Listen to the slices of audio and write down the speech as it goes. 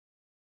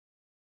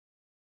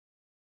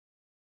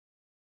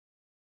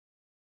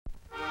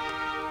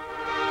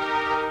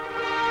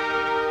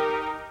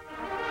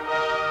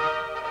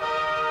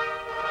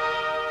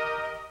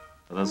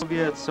The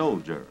Soviet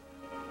Soldier.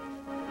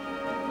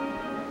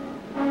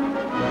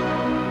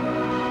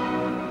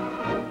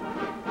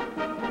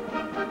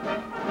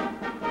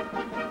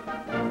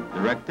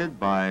 Directed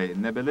by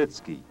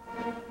Nebelitsky.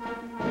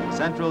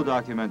 Central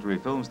Documentary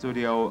Film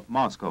Studio,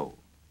 Moscow.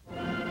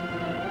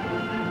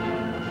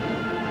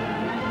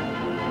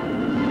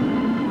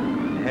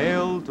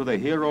 Hail to the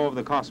hero of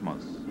the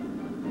cosmos.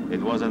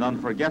 It was an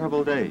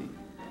unforgettable day.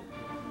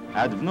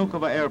 At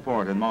Vnukovo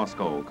Airport in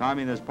Moscow,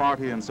 Communist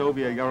Party and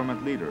Soviet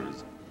government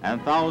leaders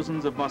and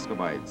thousands of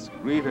Muscovites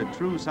greet a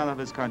true son of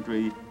his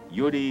country,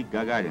 Yuri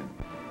Gagarin.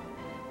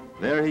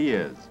 There he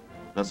is,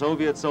 the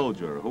Soviet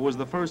soldier who was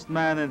the first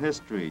man in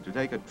history to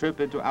take a trip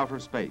into outer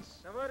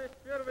space.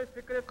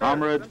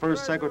 Comrade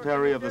First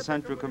Secretary of the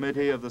Central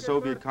Committee of the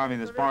Soviet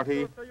Communist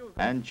Party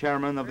and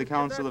Chairman of the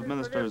Council of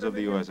Ministers of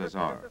the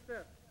USSR.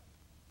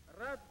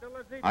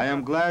 I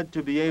am glad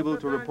to be able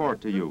to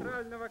report to you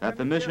that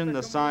the mission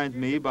assigned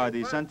me by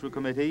the Central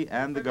Committee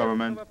and the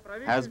government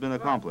has been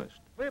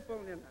accomplished.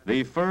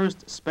 The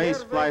first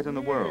space flight in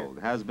the world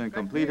has been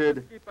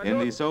completed in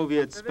the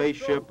Soviet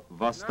spaceship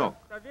Vostok,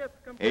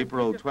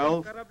 April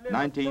 12,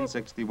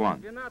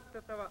 1961.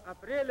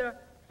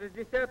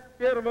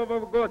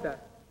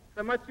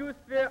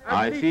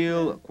 I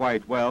feel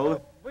quite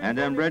well and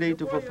am ready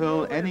to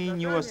fulfill any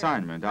new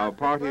assignment our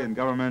party and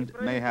government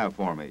may have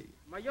for me.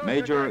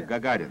 Major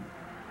Gagarin.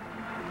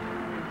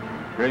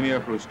 Premier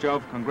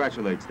Khrushchev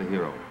congratulates the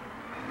hero.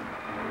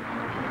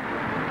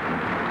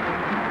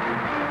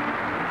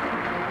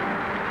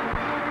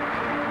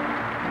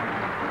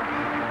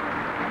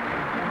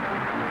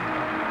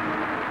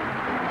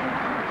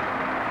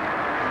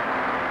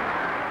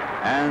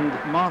 And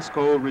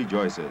Moscow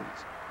rejoices.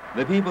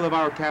 The people of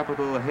our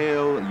capital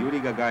hail Yuri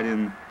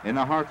Gagarin in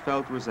a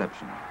heartfelt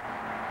reception.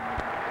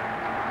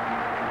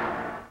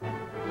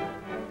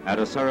 At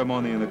a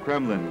ceremony in the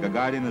Kremlin,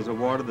 Gagarin is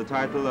awarded the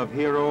title of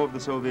Hero of the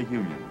Soviet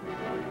Union.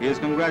 He is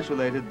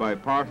congratulated by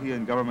party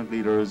and government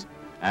leaders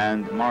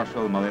and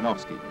Marshal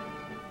Malinovsky.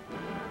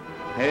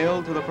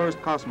 Hail to the first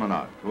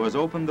cosmonaut who has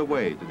opened the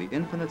way to the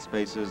infinite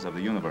spaces of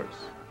the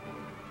universe.